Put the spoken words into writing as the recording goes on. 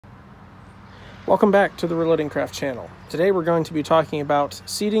Welcome back to the Reloading Craft channel. Today we're going to be talking about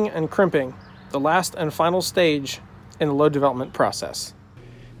seating and crimping, the last and final stage in the load development process.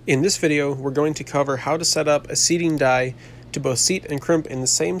 In this video, we're going to cover how to set up a seating die to both seat and crimp in the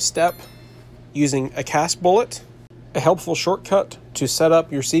same step using a cast bullet, a helpful shortcut to set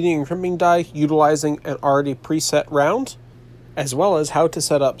up your seating and crimping die utilizing an already preset round, as well as how to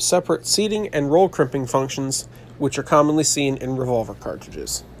set up separate seating and roll crimping functions, which are commonly seen in revolver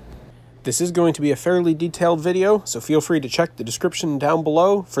cartridges. This is going to be a fairly detailed video, so feel free to check the description down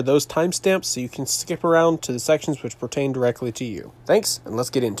below for those timestamps so you can skip around to the sections which pertain directly to you. Thanks, and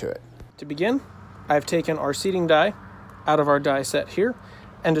let's get into it. To begin, I've taken our seating die out of our die set here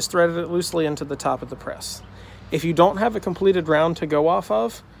and just threaded it loosely into the top of the press. If you don't have a completed round to go off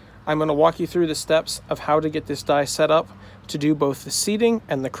of, I'm going to walk you through the steps of how to get this die set up to do both the seating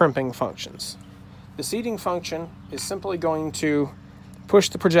and the crimping functions. The seating function is simply going to push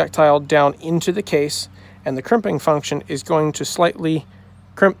the projectile down into the case, and the crimping function is going to slightly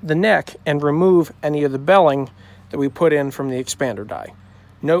crimp the neck and remove any of the belling that we put in from the expander die.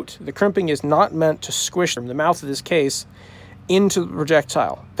 Note, the crimping is not meant to squish the mouth of this case into the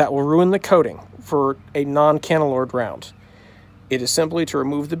projectile. That will ruin the coating for a non-cannellored round. It is simply to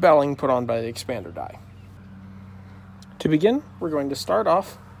remove the belling put on by the expander die. To begin, we're going to start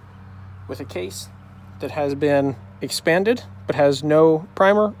off with a case that has been expanded but has no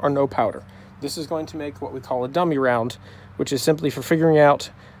primer or no powder. This is going to make what we call a dummy round, which is simply for figuring out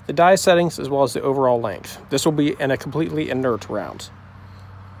the die settings as well as the overall length. This will be in a completely inert round.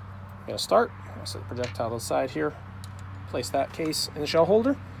 I'm going to start. I'm going to set the projectile to the side here, place that case in the shell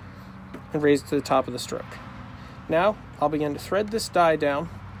holder, and raise it to the top of the stroke. Now I'll begin to thread this die down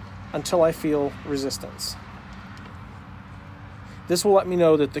until I feel resistance. This will let me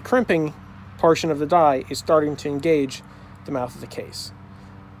know that the crimping portion of the die is starting to engage the mouth of the case.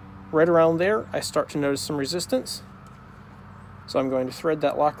 Right around there, I start to notice some resistance. So I'm going to thread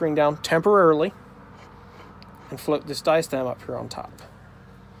that lock ring down temporarily and float this die stem up here on top.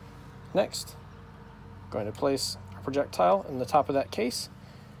 Next, I'm going to place a projectile in the top of that case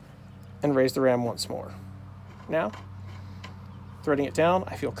and raise the ram once more. Now, threading it down,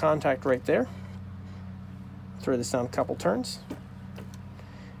 I feel contact right there. Thread this down a couple turns,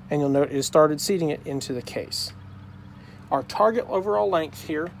 and you'll note it has started seating it into the case. Our target overall length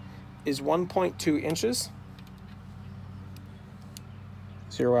here is 1.2 inches.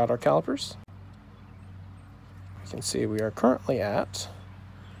 Zero out our calipers. You can see we are currently at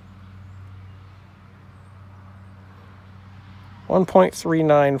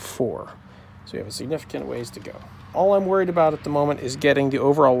 1.394. So we have a significant ways to go. All I'm worried about at the moment is getting the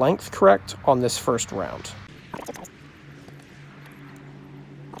overall length correct on this first round.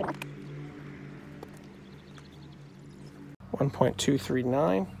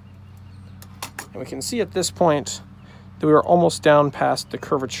 .239, and we can see at this point that we are almost down past the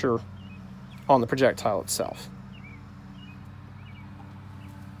curvature on the projectile itself.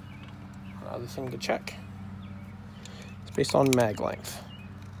 Another thing to check is based on mag length.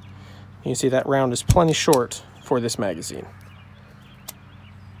 You can see that round is plenty short for this magazine.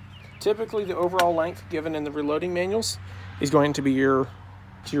 Typically the overall length given in the reloading manuals is going to be your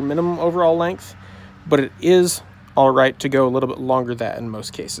minimum overall length, but it is all right to go a little bit longer than that in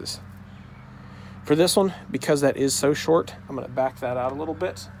most cases. For this one, because that is so short, I'm going to back that out a little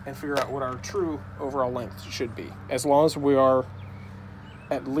bit and figure out what our true overall length should be. As long as we are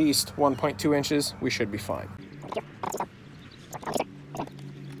at least 1.2 inches, we should be fine.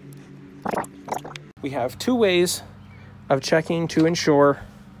 We have two ways of checking to ensure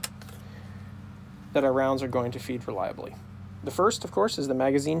that our rounds are going to feed reliably. The first, of course, is the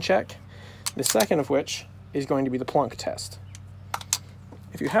magazine check. The second of which is going to be the plunk test.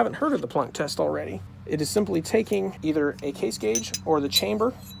 If you haven't heard of the plunk test already, it is simply taking either a case gauge or the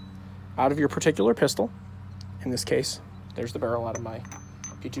chamber out of your particular pistol. In this case, there's the barrel out of my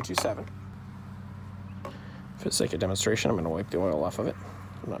P227. For the sake of demonstration, I'm going to wipe the oil off of it.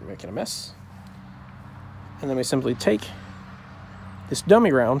 I'm not making a mess. And then we simply take this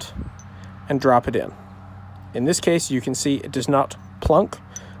dummy round and drop it in. In this case, you can see it does not plunk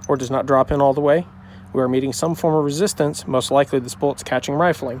or does not drop in all the way. We are meeting some form of resistance, most likely this bullet's catching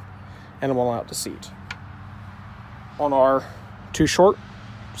rifling, and it will allow it to seat. On our too short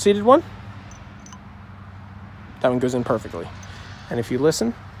seated one, that one goes in perfectly. And if you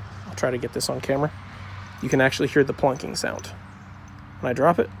listen, I'll try to get this on camera, you can actually hear the plunking sound. When I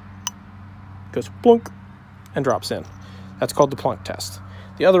drop it, it goes plunk and drops in. That's called the plunk test.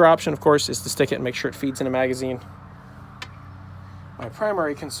 The other option, of course, is to stick it and make sure it feeds in a magazine. My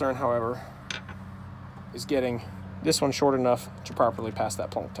primary concern, however, is getting this one short enough to properly pass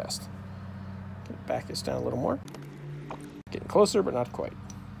that plunk test. Back this down a little more. Getting closer, but not quite.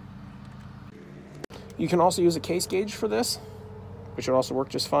 You can also use a case gauge for this, which would also work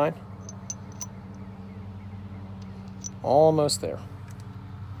just fine. Almost there.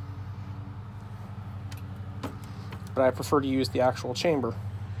 But I prefer to use the actual chamber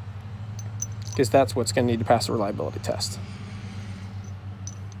because that's what's going to need to pass the reliability test.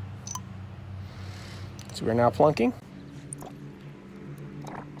 So we're now plunking.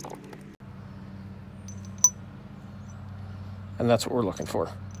 And that's what we're looking for.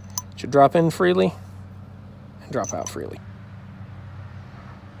 It should drop in freely and drop out freely.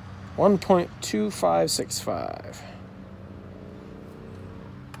 1.2565.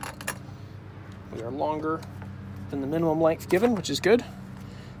 We are longer than the minimum length given, which is good.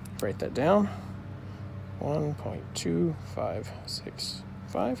 Write that down.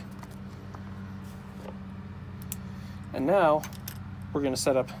 1.2565. And now we're going to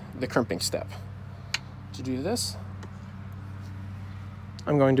set up the crimping step. To do this,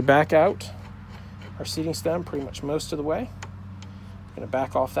 I'm going to back out our seating stem pretty much most of the way. I'm going to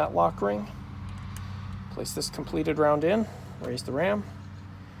back off that lock ring, place this completed round in, raise the ram,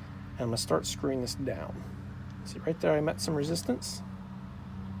 and I'm going to start screwing this down. See right there I met some resistance.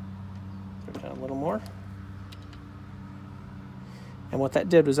 Go down a little more. And what that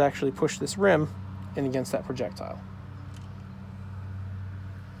did was actually push this rim in against that projectile.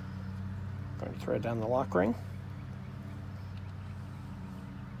 I'm going to thread down the lock ring.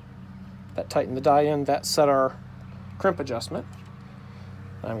 That tightened the die in, that set our crimp adjustment.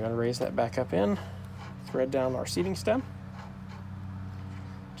 I'm going to raise that back up in, thread down our seating stem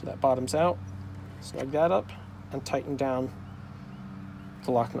so that bottoms out, snug that up, and tighten down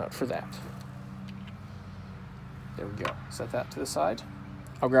the lock nut for that. There we go. Set that to the side.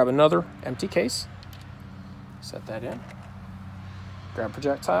 I'll grab another empty case, set that in, grab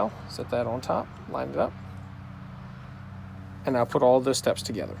projectile, set that on top, line it up, and now put all of those steps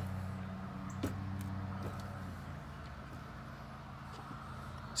together.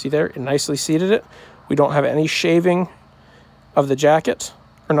 See there, it nicely seated it. We don't have any shaving of the jacket,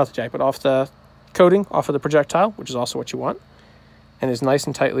 or not the jacket, but off the coating, off of the projectile, which is also what you want, and is nice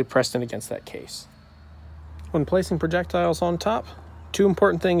and tightly pressed in against that case. When placing projectiles on top, two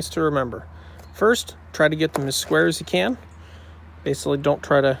important things to remember. First, try to get them as square as you can. Basically, don't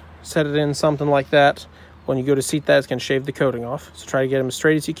try to set it in something like that. When you go to seat that, it's going to shave the coating off. So try to get them as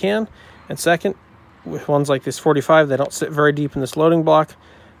straight as you can. And second, with ones like this 45, they don't sit very deep in this loading block.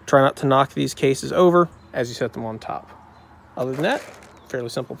 Try not to knock these cases over as you set them on top. Other than that, fairly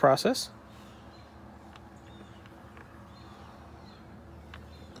simple process.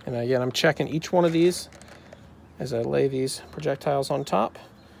 And again, I'm checking each one of these as I lay these projectiles on top.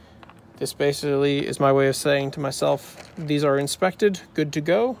 This basically is my way of saying to myself, these are inspected, good to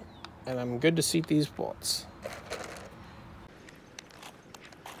go, and I'm good to seat these bullets.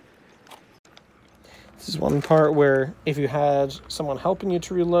 This is one part where if you had someone helping you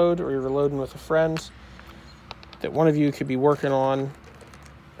to reload, or you're reloading with a friend, that one of you could be working on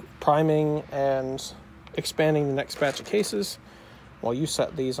priming and expanding the next batch of cases while you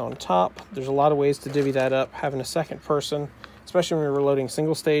set these on top. There's a lot of ways to divvy that up. Having a second person, especially when you're reloading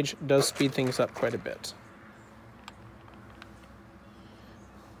single stage, does speed things up quite a bit.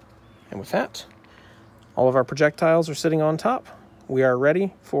 And with that, all of our projectiles are sitting on top. We are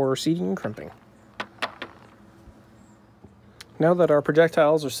ready for seating and crimping. Now that our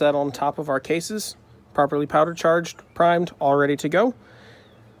projectiles are set on top of our cases, properly powder charged, primed, all ready to go,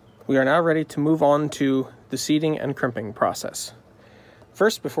 we are now ready to move on to the seating and crimping process.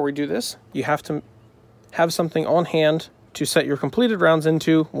 First, before we do this, you have to have something on hand to set your completed rounds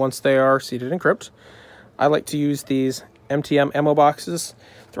into once they are seated and crimped. I like to use these MTM ammo boxes.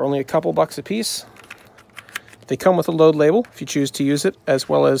 They're only a couple bucks a piece. They come with a load label if you choose to use it, as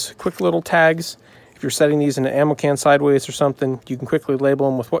well as quick little tags. If you're setting these in an ammo can sideways or something, you can quickly label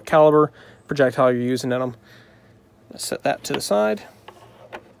them with what caliber projectile you're using in them. Set that to the side.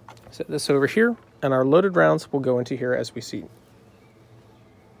 Set this over here, and our loaded rounds will go into here as we seat.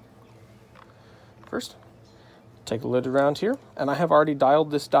 First, take a loaded round here, and I have already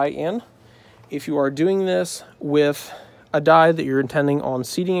dialed this die in. If you are doing this with a die that you're intending on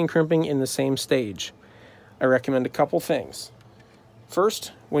seating and crimping in the same stage, I recommend a couple things.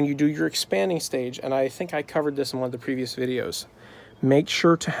 First, when you do your expanding stage, and I think I covered this in one of the previous videos, make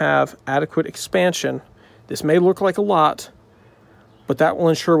sure to have adequate expansion. This may look like a lot, but that will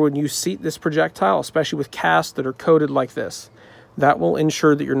ensure when you seat this projectile, especially with casts that are coated like this, that will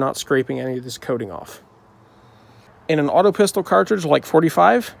ensure that you're not scraping any of this coating off. In an auto pistol cartridge like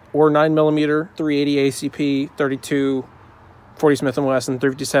 45 or 9mm 380 ACP 32 40 Smith & Wesson,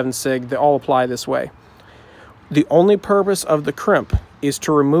 357 SIG, they all apply this way. The only purpose of the crimp is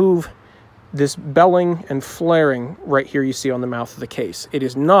to remove this belling and flaring right here you see on the mouth of the case. It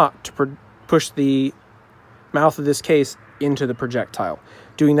is not to push the mouth of this case into the projectile.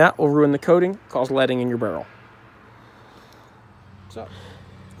 Doing that will ruin the coating, cause leading in your barrel. So,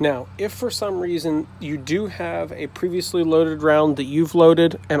 now, if for some reason you do have a previously loaded round that you've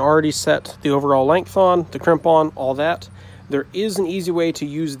loaded and already set the overall length on, the crimp on, all that, there is an easy way to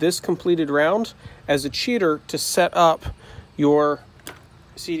use this completed round as a cheater to set up your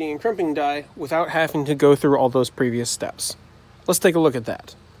seating and crimping die without having to go through all those previous steps. Let's take a look at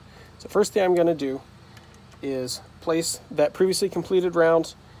that. So first thing I'm going to do is place that previously completed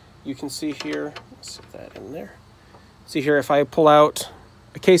round. You can see here, let's set that in there. See here, if I pull out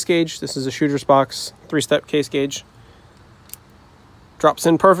a case gauge, this is a shooter's box, 3-step case gauge. Drops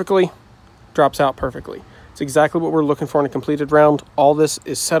in perfectly, drops out perfectly. It's exactly what we're looking for in a completed round. All this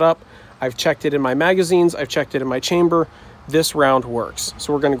is set up. I've checked it in my magazines, I've checked it in my chamber. This round works.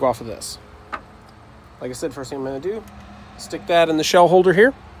 So we're going to go off of this. Like I said, first thing I'm going to do, stick that in the shell holder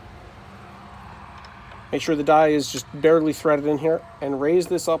here. Make sure the die is just barely threaded in here and raise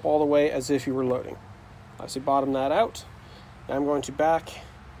this up all the way as if you were loading. Obviously bottom that out. Now I'm going to back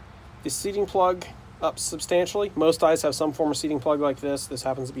the seating plug up substantially. Most dies have some form of seating plug like this. This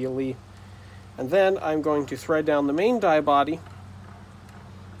happens to be a Lee. And then I'm going to thread down the main die body.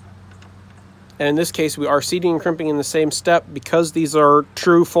 And in this case, we are seating and crimping in the same step. Because these are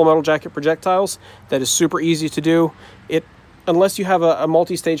true full metal jacket projectiles, that is super easy to do. Unless you have a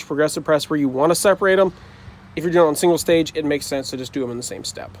multi-stage progressive press where you want to separate them, if you're doing it on single stage, it makes sense to just do them in the same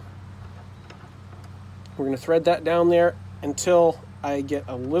step. We're going to thread that down there until I get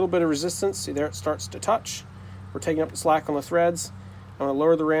a little bit of resistance. See there, it starts to touch. We're taking up the slack on the threads. I'm going to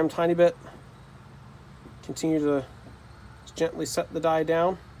lower the ram a tiny bit. Continue to gently set the die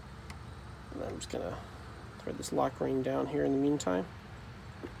down. And I'm just going to thread this lock ring down here in the meantime.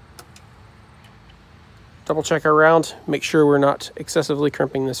 Double check our round, make sure we're not excessively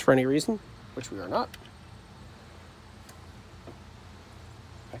crimping this for any reason, which we are not.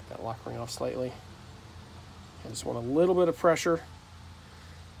 Back that lock ring off slightly. I just want a little bit of pressure.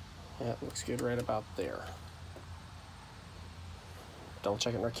 That looks good right about there. Double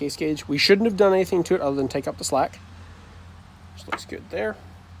check in our case gauge. We shouldn't have done anything to it other than take up the slack. Just looks good there.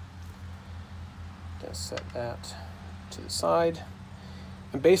 Just set that to the side.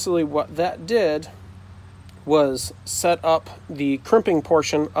 And basically what that did was set up the crimping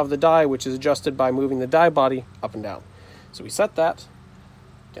portion of the die, which is adjusted by moving the die body up and down. So we set that.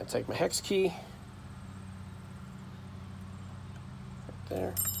 Gonna take my hex key. Right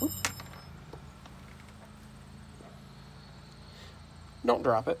there. Whoop. Don't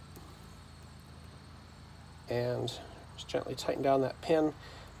drop it. And just gently tighten down that pin.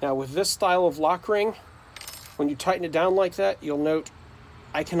 Now with this style of lock ring, when you tighten it down like that, you'll note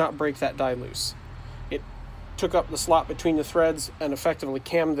I cannot break that die loose. It took up the slot between the threads and effectively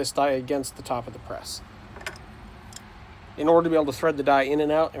cammed this die against the top of the press. In order to be able to thread the die in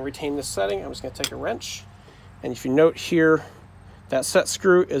and out and retain this setting, I'm just going to take a wrench. And if you note here, that set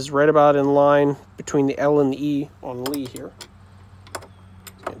screw is right about in line between the L and the E on Lee here.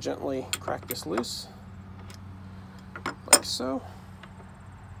 Just going to gently crack this loose, like so.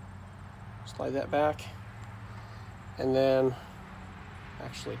 Slide that back, and then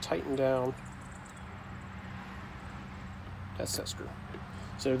actually tighten down that set screw.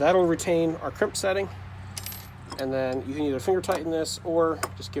 So that'll retain our crimp setting, and then you can either finger tighten this or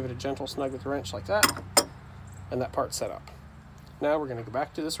just give it a gentle snug with the wrench like that, and that part's set up. Now we're going to go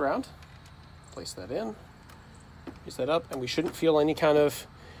back to this round, place that in, use that up, and we shouldn't feel any kind of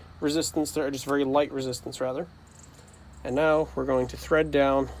resistance there, just very light resistance rather. And now we're going to thread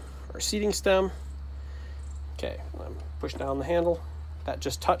down our seating stem. Okay, I'm push down the handle. That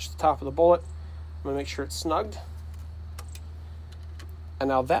just touched the top of the bullet. I'm going to make sure it's snugged. And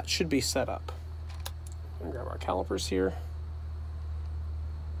now that should be set up. I'm going to grab our calipers here.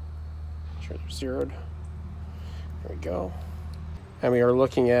 Make sure they're zeroed. There we go. And we are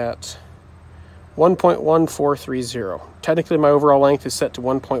looking at 1.1430. Technically my overall length is set to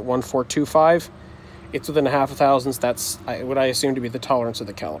 1.1425. It's within a half a thousandths. That's what I assume to be the tolerance of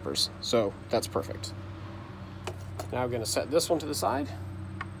the calipers. So that's perfect. Now I'm going to set this one to the side.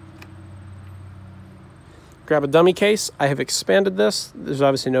 Grab a dummy case. I have expanded this. There's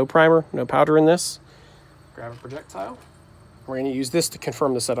obviously no primer, no powder in this. Grab a projectile. We're going to use this to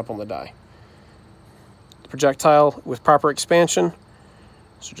confirm the setup on the die. The projectile with proper expansion.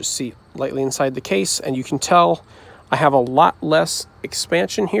 So just seat lightly inside the case, and you can tell I have a lot less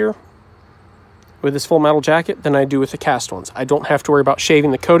expansion here with this full metal jacket than I do with the cast ones. I don't have to worry about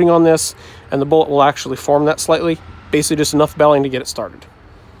shaving the coating on this, and the bullet will actually form that slightly. Basically just enough belling to get it started.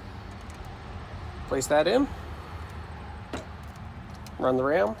 Place that in. Run the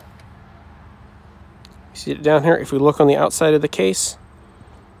ram. You see it down here. If we look on the outside of the case,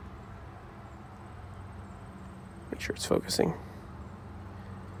 make sure it's focusing.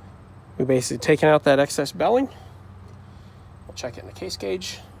 We've basically taken out that excess belling. We'll check it in the case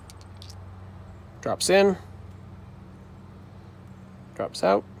gauge. Drops in. Drops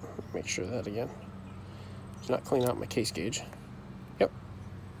out. Make sure that again. It's not clean out my case gauge. Yep.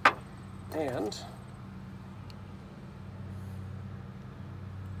 And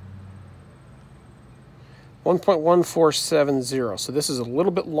 .1470. So this is a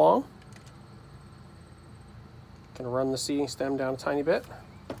little bit long. Gonna run the seating stem down a tiny bit.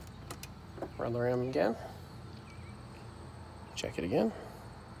 Run the ram again. Check it again.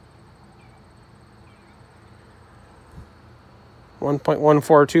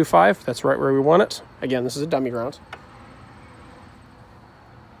 1.1425. That's right where we want it. Again, this is a dummy round.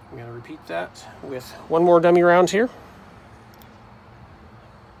 I'm going to repeat that with one more dummy round here.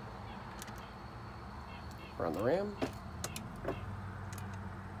 Run the ram.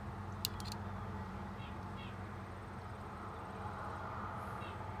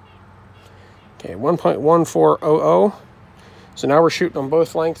 Okay, 1.1400. So now we're shooting on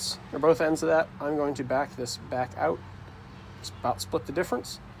both lengths, or both ends of that. I'm going to back this back out. It's about split the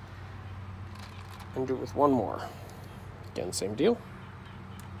difference. And do it with one more. Again, same deal.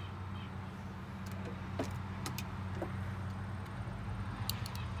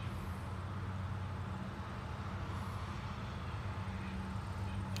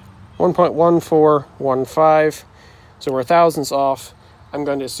 .1415. So we're thousandths off. I'm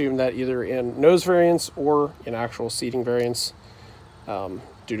going to assume that either in nose variants or in actual seating variants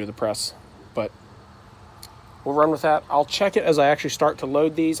due to the press. But we'll run with that. I'll check it as I actually start to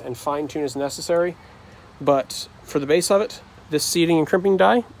load these and fine tune as necessary. But for the base of it, this seating and crimping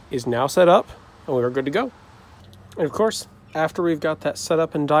die is now set up and we are good to go. And of course, after we've got that set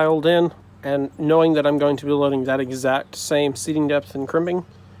up and dialed in, and knowing that I'm going to be loading that exact same seating depth and crimping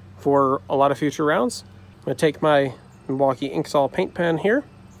for a lot of future rounds, I'm going to take my Milwaukee Inksol paint pen here,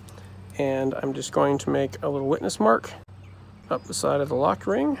 and I'm just going to make a little witness mark up the side of the lock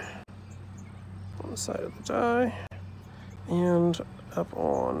ring, on the side of the die, and up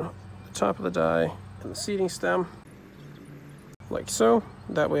on the top of the die and the seating stem, like so.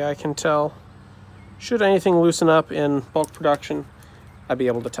 That way I can tell, should anything loosen up in bulk production, I'd be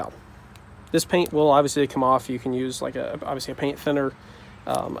able to tell. This paint will obviously come off. You can use like obviously a paint thinner,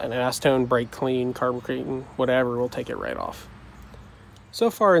 an acetone, brake clean, carbon clean, whatever will take it right off. So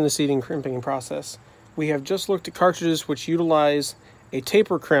far in the seating crimping process, we have just looked at cartridges which utilize a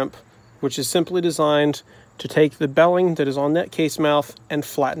taper crimp, which is simply designed to take the belling that is on that case mouth and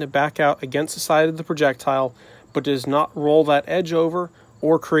flatten it back out against the side of the projectile, but does not roll that edge over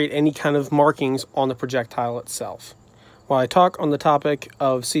or create any kind of markings on the projectile itself. While I talk on the topic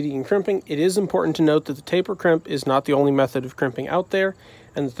of seating and crimping, it is important to note that the taper crimp is not the only method of crimping out there,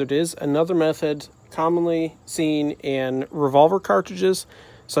 and that there is another method commonly seen in revolver cartridges,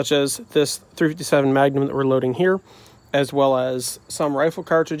 such as this .357 Magnum that we're loading here, as well as some rifle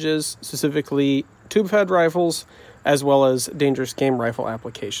cartridges, specifically tube-fed rifles, as well as dangerous game rifle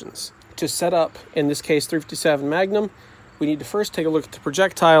applications. To set up, in this case, .357 Magnum, we need to first take a look at the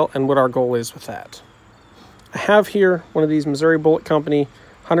projectile and what our goal is with that. I have here one of these Missouri Bullet Company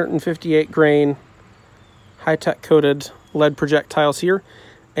 158 grain Hi-Tek coated lead projectiles here,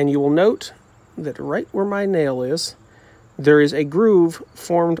 and you will note that right where my nail is, there is a groove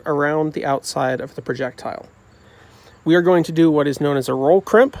formed around the outside of the projectile. We are going to do what is known as a roll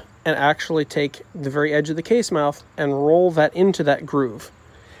crimp and actually take the very edge of the case mouth and roll that into that groove.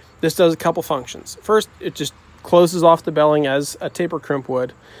 This does a couple functions. First, it just closes off the belling as a taper crimp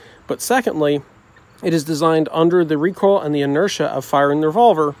would, but secondly, it is designed under the recoil and the inertia of firing the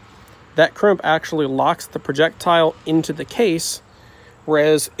revolver. That crimp actually locks the projectile into the case,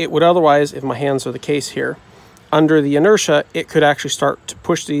 whereas it would otherwise, if my hands are the case here, under the inertia, it could actually start to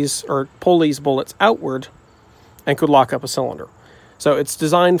push these or pull these bullets outward and could lock up a cylinder. So it's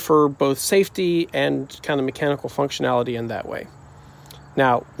designed for both safety and kind of mechanical functionality in that way.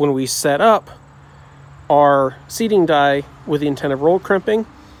 Now, when we set up our seating die with the intent of roll crimping,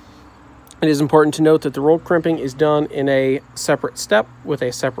 it is important to note that the roll crimping is done in a separate step with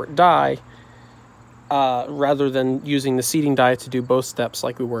a separate die, rather than using the seating die to do both steps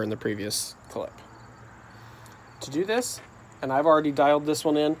like we were in the previous clip. To do this, and I've already dialed this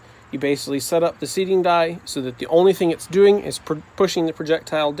one in, you basically set up the seating die so that the only thing it's doing is pushing the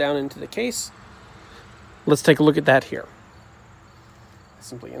projectile down into the case, Let's take a look at that here. I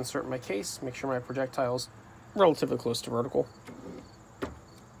simply insert my case, make sure my projectile's relatively close to vertical,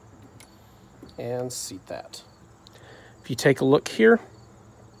 and seat that. If you take a look here,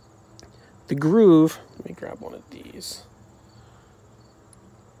 the groove, let me grab one of these.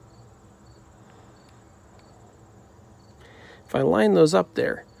 If I line those up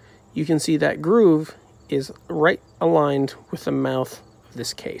there, you can see that groove is right aligned with the mouth of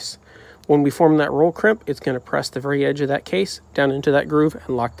this case. When we form that roll crimp, it's going to press the very edge of that case down into that groove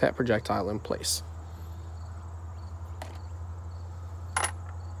and lock that projectile in place.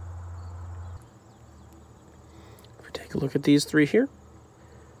 If we take a look at these three here,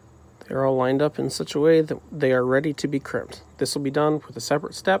 they're all lined up in such a way that they are ready to be crimped. This will be done with a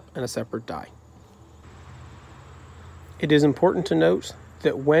separate step and a separate die. It is important to note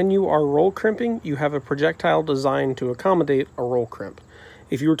that when you are roll crimping, you have a projectile designed to accommodate a roll crimp.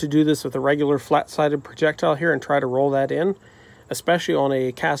 If you were to do this with a regular flat-sided projectile here and try to roll that in, especially on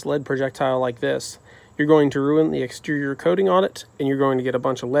a cast lead projectile like this, you're going to ruin the exterior coating on it, and you're going to get a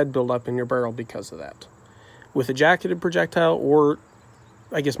bunch of lead buildup in your barrel because of that. With a jacketed projectile, or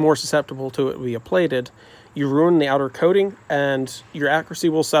I guess more susceptible to it via plated, you ruin the outer coating and your accuracy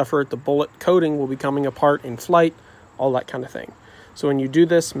will suffer, the bullet coating will be coming apart in flight, all that kind of thing. So when you do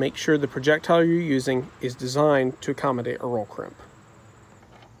this, make sure the projectile you're using is designed to accommodate a roll crimp.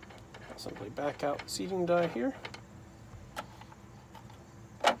 I'll simply back out the seating die here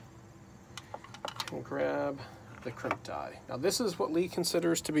and grab the crimp die. Now this is what Lee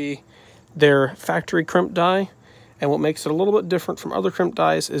considers to be their factory crimp die, and what makes it a little bit different from other crimp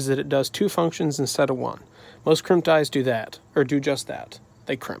dies is that it does two functions instead of one. Most crimp dies do that, or do just that.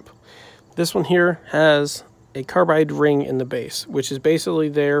 They crimp. This one here has a carbide ring in the base, which is basically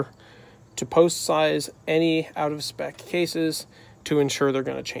there to post size any out of spec cases to ensure they're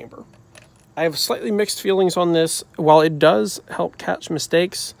going to chamber. I have slightly mixed feelings on this. While it does help catch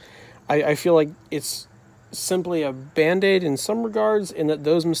mistakes, I feel like it's simply a band-aid in some regards, in that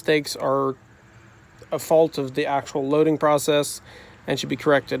those mistakes are a fault of the actual loading process and should be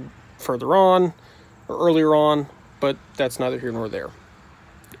corrected further on or earlier on, but that's neither here nor there.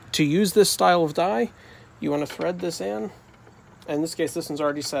 To use this style of die, you want to thread this in. In this case, this one's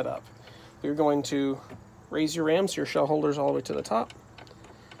already set up. You're going to raise your ram so your shell holder's all the way to the top.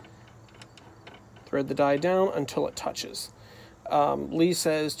 Thread the die down until it touches. Lee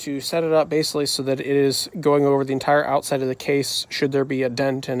says to set it up basically so that it is going over the entire outside of the case. Should there be a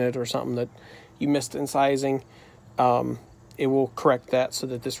dent in it or something that you missed in sizing, it will correct that so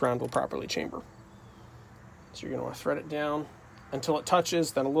that this round will properly chamber. So you're going to want to thread it down until it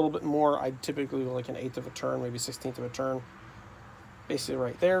touches, then a little bit more. I typically do like an 1/8 of a turn, maybe 1/16 of a turn, basically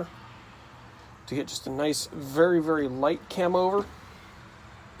right there, to get just a nice, very, very light cam over,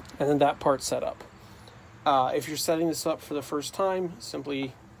 and then that part's set up. If you're setting this up for the first time,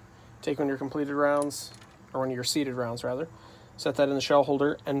 simply take one of your completed rounds, or one of your seated rounds rather, set that in the shell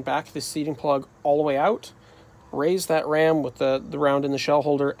holder, and back the seating plug all the way out, raise that ram with the round in the shell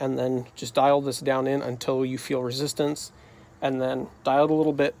holder, and then just dial this down in until you feel resistance, and then dial it a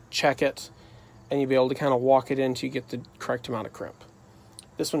little bit, check it, and you'll be able to kind of walk it in until you get the correct amount of crimp.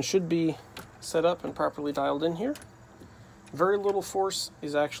 This one should be set up and properly dialed in here. Very little force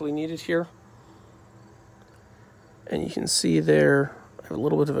is actually needed here. And you can see there, I have a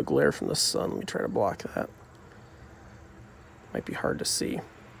little bit of a glare from the sun. Let me try to block that. Might be hard to see.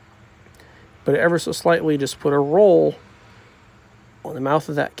 But ever so slightly, just put a roll on the mouth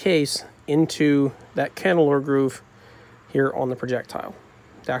of that case into that cantilever groove here on the projectile,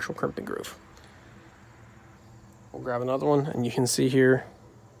 the actual crimping groove. We'll grab another one, and you can see here,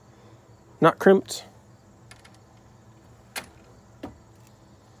 not crimped.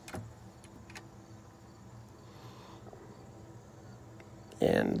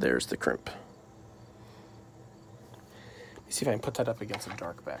 And there's the crimp. Let me see if I can put that up against a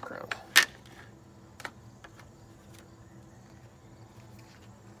dark background.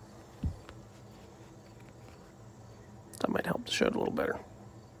 That might help to show it a little better.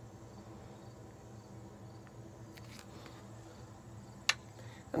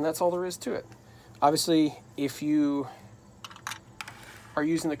 And that's all there is to it. Obviously, if you are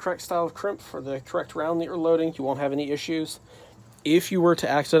using the correct style of crimp for the correct round that you're loading, you won't have any issues. If you were to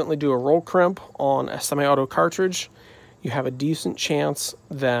accidentally do a roll crimp on a semi-auto cartridge, you have a decent chance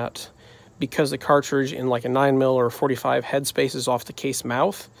that because the cartridge in like a 9mm or 45 headspace is off the case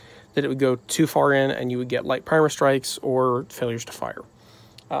mouth, that it would go too far in and you would get light primer strikes or failures to fire.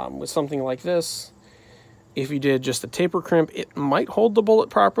 With something like this, if you did just a taper crimp, it might hold the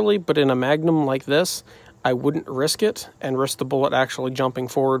bullet properly, but in a magnum like this, I wouldn't risk it and risk the bullet actually jumping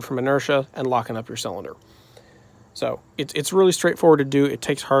forward from inertia and locking up your cylinder. So it's really straightforward to do. It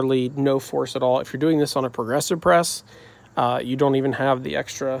takes hardly no force at all. If you're doing this on a progressive press, you don't even have the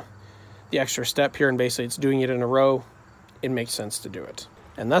extra step here, and basically it's doing it in a row. It makes sense to do it.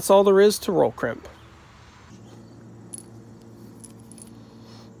 And that's all there is to roll crimp.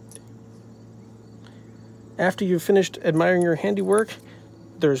 After you've finished admiring your handiwork,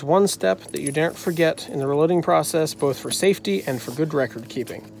 there's one step that you daren't forget in the reloading process, both for safety and for good record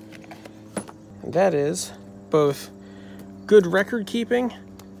keeping. And that is both good record keeping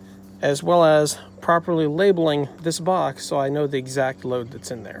as well as properly labeling this box so I know the exact load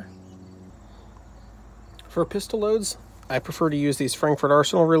that's in there. For pistol loads, I prefer to use these Frankfurt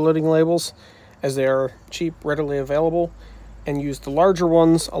Arsenal reloading labels as they are cheap, readily available, and use the larger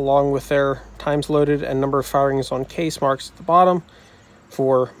ones along with their times loaded and number of firings on case marks at the bottom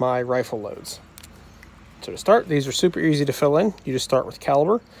for my rifle loads. So to start, these are super easy to fill in. You just start with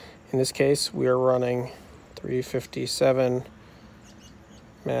caliber. In this case, we are running 357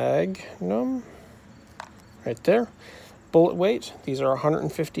 Magnum right there. Bullet weight, these are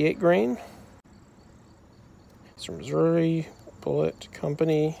 158 grain. It's from Missouri Bullet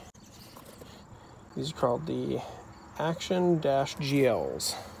Company. These are called the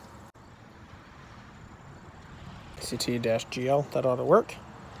Action-GLs. CT-GL, that ought to work.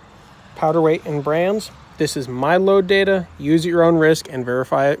 Powder weight and brands. This is my load data. Use at your own risk and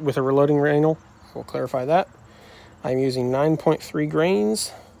verify it with a reloading manual. I will clarify that. I'm using 9.3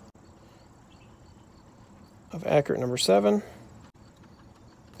 grains of accurate number 7.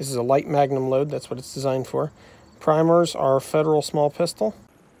 This is a light magnum load. That's what it's designed for. Primers are Federal small pistol.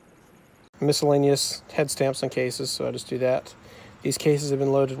 Miscellaneous head stamps on cases, so I just do that. These cases have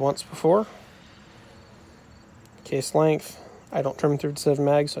been loaded once before. Case length, I don't trim through 7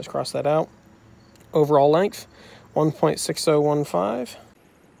 mags, so I just cross that out. Overall length, 1.6015.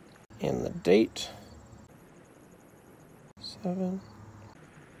 And the date, 7.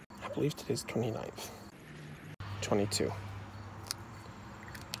 I believe today's 29th. 22.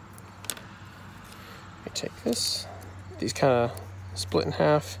 Let me take this. These kind of split in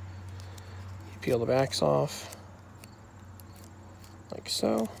half. Peel the backs off, like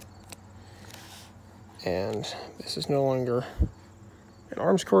so. And this is no longer an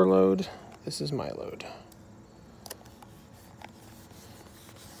arms core load, this is my load.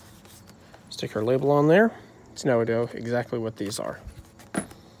 Stick our label on there, so now we know exactly what these are.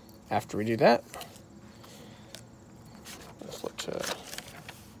 After we do that, let's flip to a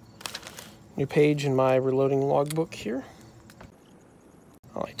new page in my reloading logbook here.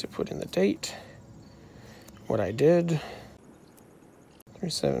 I like to put in the date, what I did,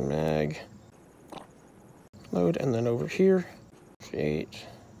 37 mag, load, and then over here, create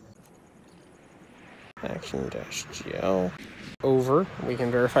Action-GL. Over, we can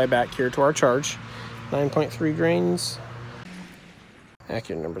verify back here to our charge, 9.3 grains,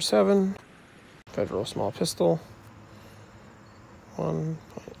 accurate number 7, Federal small pistol,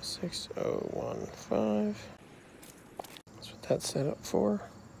 1.6015. That's what that's set up for,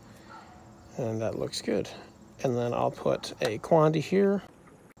 and that looks good. And then I'll put a quantity here.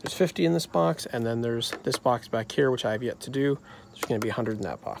 There's 50 in this box, and then there's this box back here, which I have yet to do. There's going to be 100 in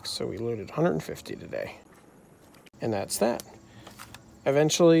that box, so we loaded 150 today. And that's that.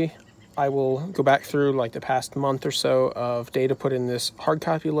 Eventually, I will go back through like the past month or so of data put in this hard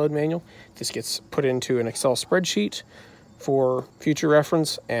copy load manual. This gets put into an Excel spreadsheet for future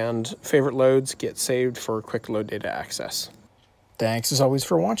reference, and favorite loads get saved for quick load data access. Thanks as always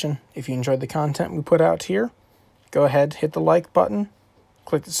for watching. If you enjoyed the content we put out here, go ahead, hit the like button,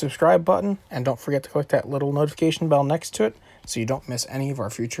 click the subscribe button, and don't forget to click that little notification bell next to it so you don't miss any of our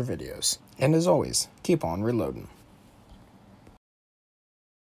future videos. And as always, keep on reloading.